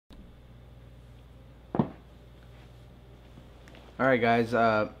Alright guys,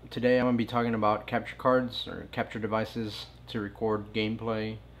 today I'm going to be talking about capture cards or capture devices to record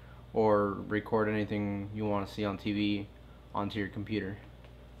gameplay or record anything you want to see on TV onto your computer.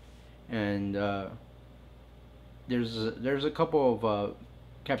 And there's a couple of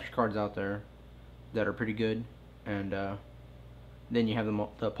capture cards out there that are pretty good, and then you have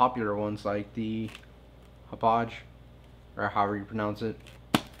the popular ones like the Hauppauge, or however you pronounce it.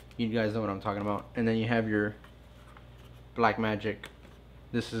 You guys know what I'm talking about. And then you have your magc.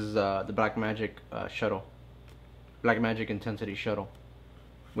 This is the magc shuttle, magc intensity shuttle,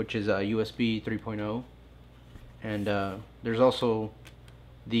 which is USB 3.0. And there's also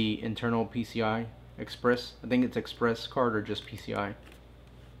the internal PCI Express. I think it's Express card or just PCI.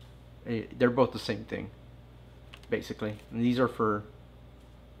 They're both the same thing, basically. And these are for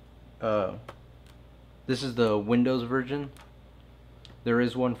this is the Windows version. There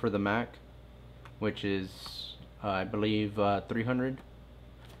is one for the Mac, which is I believe 300,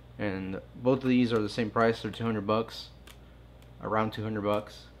 and both of these are the same price. They're 200 bucks, around 200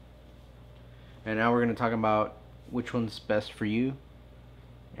 bucks. And now we're going to talk about which one's best for you,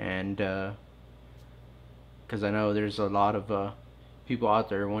 and because I know there's a lot of people out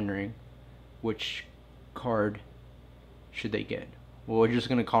there wondering which card should they get. Well, we're just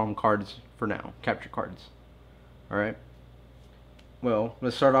going to call them cards for now, capture cards. Alright, well,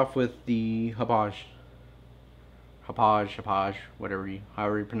 let's start off with the Hauppauge,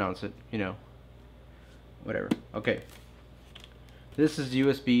 however you pronounce it, you know, whatever. Okay, this is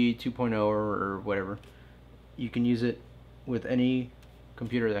USB 2.0 or whatever. You can use it with any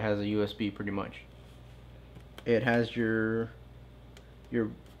computer that has a USB, pretty much. It has your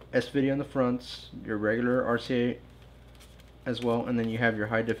SVidia on the fronts, your regular RCA as well, and then you have your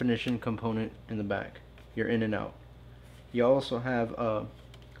high definition component in the back, your in and out. You also have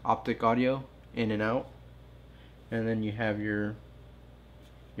optic audio in and out, and then you have your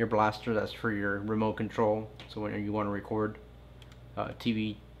blaster. That's for your remote control, so when you want to record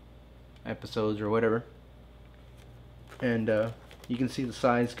TV episodes or whatever. And you can see the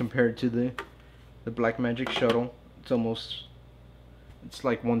size compared to the magc shuttle. It's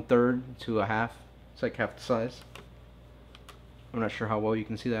like 1/3 to a half. It's like half the size. I'm not sure how well you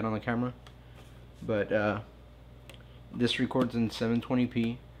can see that on the camera, but this records in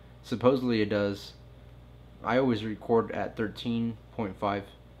 720p. Supposedly it does. I always record at 13.5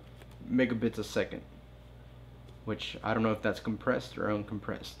 megabits a second, which I don't know if that's compressed or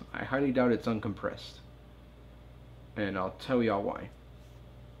uncompressed. I highly doubt it's uncompressed, and I'll tell y'all why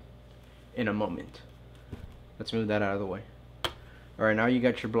in a moment. Let's move that out of the way. Alright, now you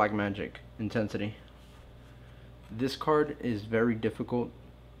got your magc intensity. This card is very difficult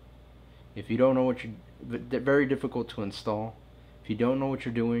if you don't know what very difficult to install if you don't know what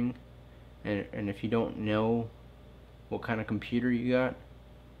you're doing, and if you don't know what kind of computer you got.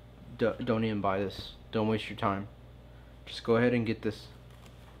 Don't even buy this. Don't waste your time. Just go ahead and get this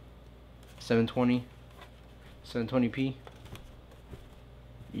 720p.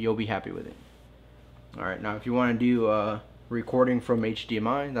 You'll be happy with it. Alright, now if you want to do recording from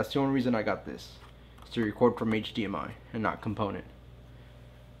HDMI, that's the only reason I got this, is to record from HDMI and not component.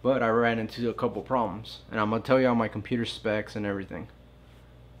 But I ran into a couple problems, and I'm going to tell you all my computer specs and everything.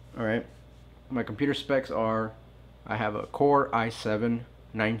 Alright, my computer specs are, I have a Core i7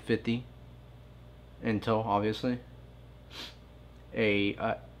 950 Intel, obviously, a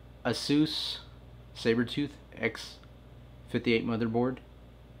Asus Sabertooth X58 motherboard,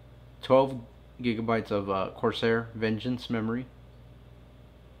 12 gigabytes of Corsair Vengeance memory,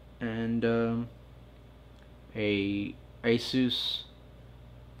 and a Asus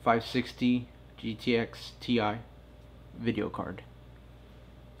 560 GTX Ti video card.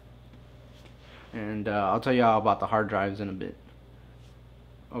 And I'll tell you all about the hard drives in a bit.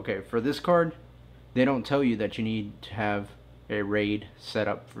 Okay, for this card, they don't tell you that you need to have a RAID set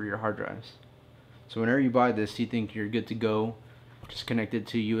up for your hard drives. So whenever you buy this, you think you're good to go, just connect it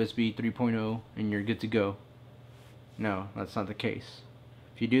to USB 3.0 and you're good to go. No, that's not the case.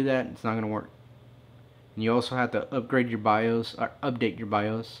 If you do that, it's not going to work. And you also have to upgrade your BIOS, or update your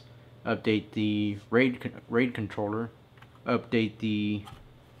BIOS, update the RAID controller, update the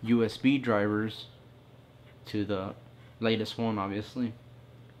USB drivers to the latest one, obviously.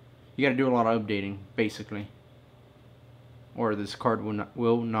 You gotta do a lot of updating, basically, or this card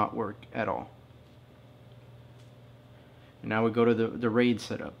will not work at all. And now we go to the RAID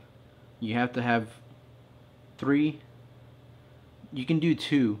setup. You have to have 3. You can do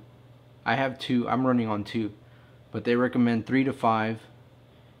 2. I have 2. I'm running on 2, but they recommend 3 to 5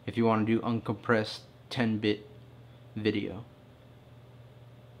 if you want to do uncompressed 10-bit video.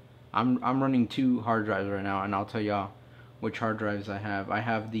 I'm running 2 hard drives right now, and I'll tell y'all which hard drives I have. I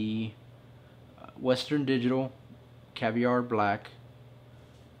have the Western Digital Caviar Black,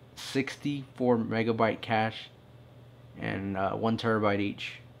 64 megabyte cache, and 1 terabyte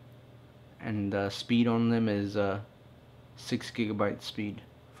each. And the speed on them is 6 gigabyte speed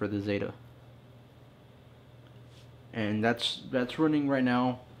for the Zeta. And that's running right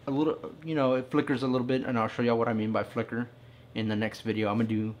now. A little, you know, it flickers a little bit, and I'll show y'all what I mean by flicker in the next video. I'm gonna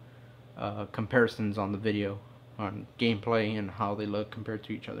do comparisons on the video on gameplay and how they look compared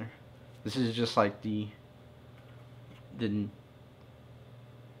to each other. This is just like the you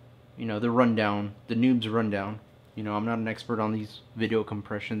know, the rundown, the noob's rundown. You know, I'm not an expert on these video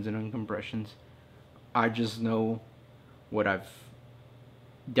compressions and uncompressions. I just know what I've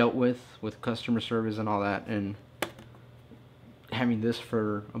dealt with customer service and all that, and having this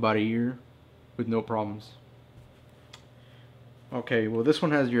for about a year with no problems. Okay, well, this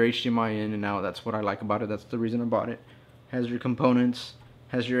one has your HDMI in and out. That's what I like about it. That's the reason I bought it. Has your components,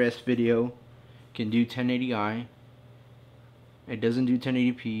 has your S-video, can do 1080i. It doesn't do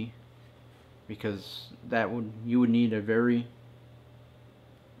 1080p because you would need a very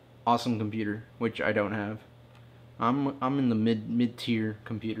awesome computer, which I don't have. I'm in the mid-tier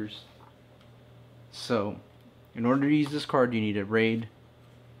computers. So, in order to use this card, you need a RAID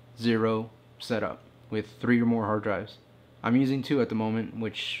 0 setup with 3 or more hard drives. I'm using 2 at the moment,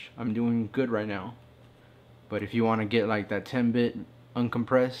 which I'm doing good right now. But if you want to get like that 10-bit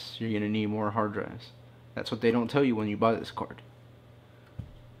uncompressed, you're going to need more hard drives. That's what they don't tell you when you buy this card.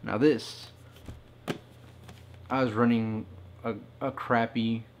 Now this, I was running a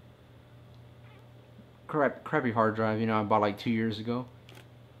crappy hard drive, you know, I bought like 2 years ago.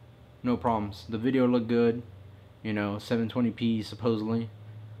 No problems. The video looked good, you know, 720p supposedly.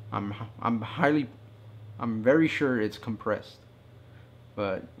 I'm very sure it's compressed,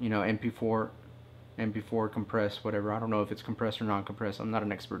 but you know, MP4 compressed, whatever. I don't know if it's compressed or not compressed. I'm not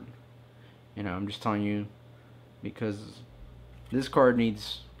an expert. You know, I'm just telling you because this card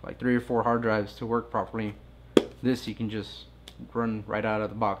needs like 3 or 4 hard drives to work properly. This you can just run right out of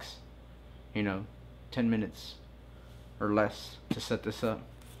the box. You know, 10 minutes or less to set this up.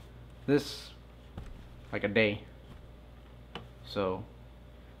 This like a day. So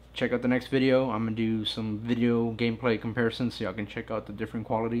check out the next video. I'm gonna do some video gameplay comparisons so y'all can check out the different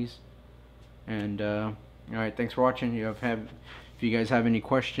qualities. And alright, thanks for watching. If you guys have any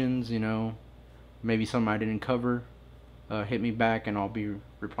questions, you know, maybe something I didn't cover, hit me back and I'll be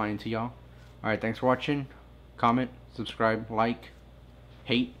replying to y'all. Alright, thanks for watching. Comment, subscribe, like,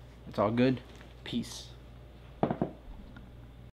 hate, it's all good. Peace.